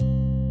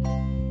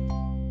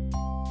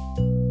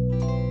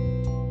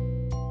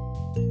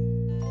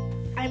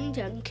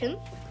Duncan.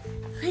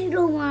 I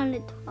don't want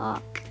to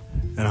talk.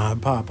 And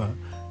I'm Papa.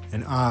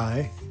 And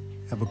I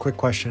have a quick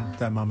question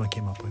that Mama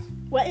came up with.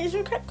 What is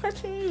your quick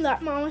question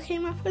that Mama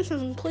came up with?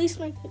 And please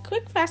make it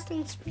quick, fast,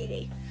 and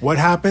speedy. What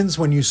happens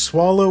when you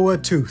swallow a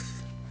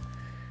tooth?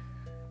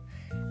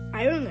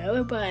 I don't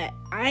know, but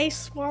I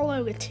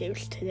swallowed a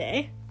tooth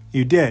today.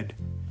 You did.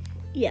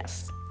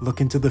 Yes.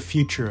 Look into the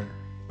future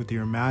with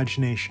your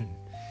imagination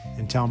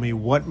and tell me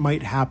what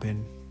might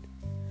happen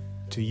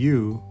to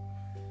you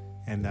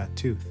and that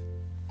tooth.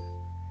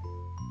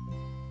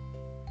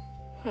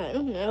 I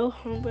don't know.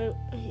 How about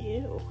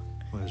you?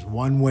 Well, there's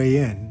one way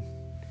in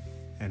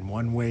and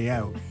one way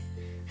out.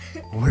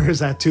 Where is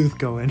that tooth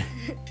going?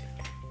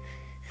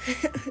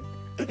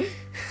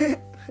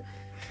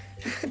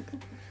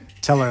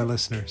 Tell our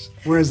listeners.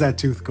 Where is that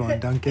tooth going,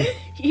 Duncan?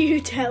 You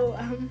tell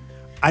them.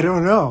 I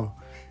don't know.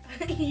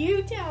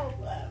 You tell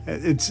them.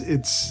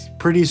 It's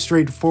pretty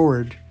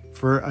straightforward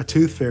for a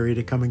tooth fairy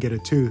to come and get a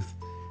tooth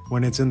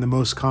when it's in the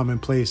most common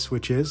place,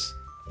 which is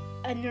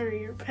under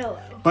your pillow.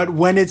 But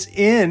when it's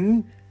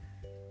in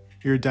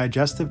your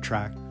digestive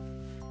tract,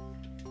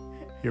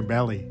 your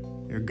belly,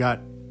 your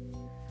gut,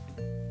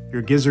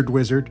 your gizzard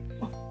wizard,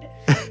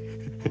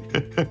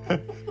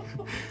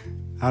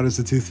 how does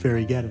the tooth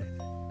fairy get it?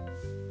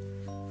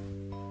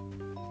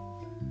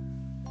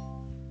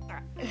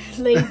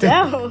 Lay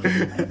down.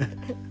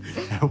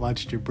 I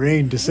watched your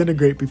brain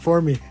disintegrate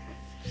before me.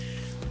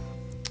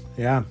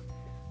 Yeah,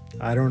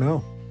 I don't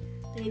know.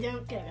 They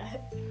don't get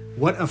it.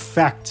 What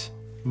effect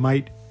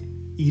might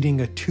eating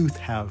a tooth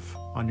have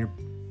on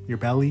your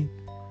belly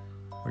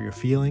or your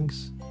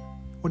feelings?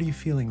 What are you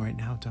feeling right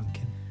now,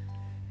 Duncan?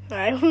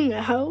 I don't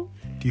know.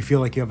 Do you feel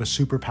like you have a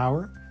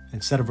superpower?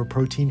 Instead of a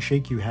protein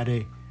shake, you had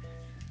a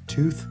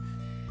tooth?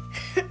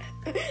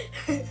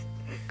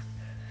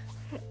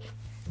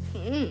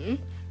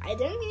 I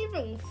didn't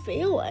even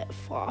feel it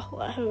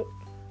fall out.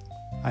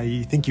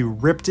 I think you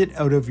ripped it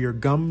out of your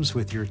gums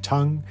with your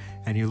tongue,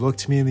 and you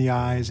looked me in the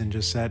eyes and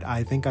just said,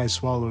 I think I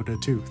swallowed a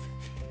tooth.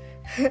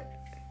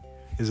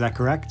 Is that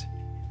correct?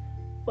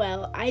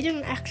 Well, I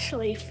didn't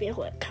actually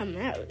feel it come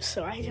out,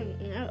 so I don't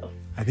know.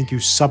 I think you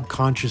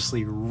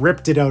subconsciously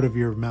ripped it out of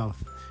your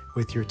mouth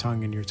with your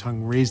tongue, and your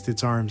tongue raised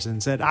its arms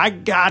and said, I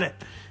got it!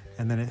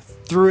 And then it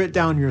threw it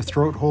down your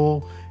throat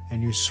hole,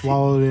 and you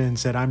swallowed it and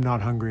said, I'm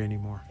not hungry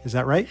anymore. Is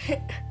that right?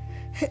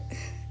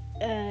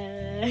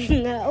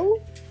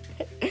 No.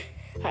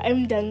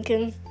 I'm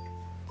Duncan.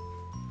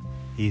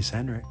 He's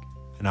Henrik.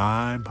 And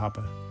I'm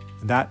Papa.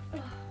 And that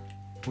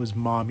was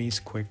Mommy's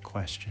quick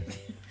question.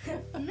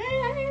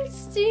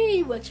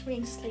 Merci, which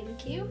means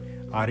thank you.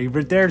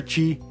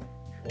 Arrivederci.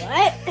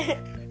 What?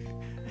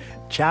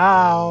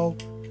 Ciao.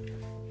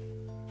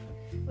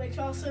 Which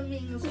also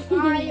means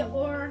bye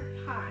or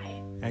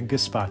hi. And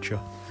gazpacho.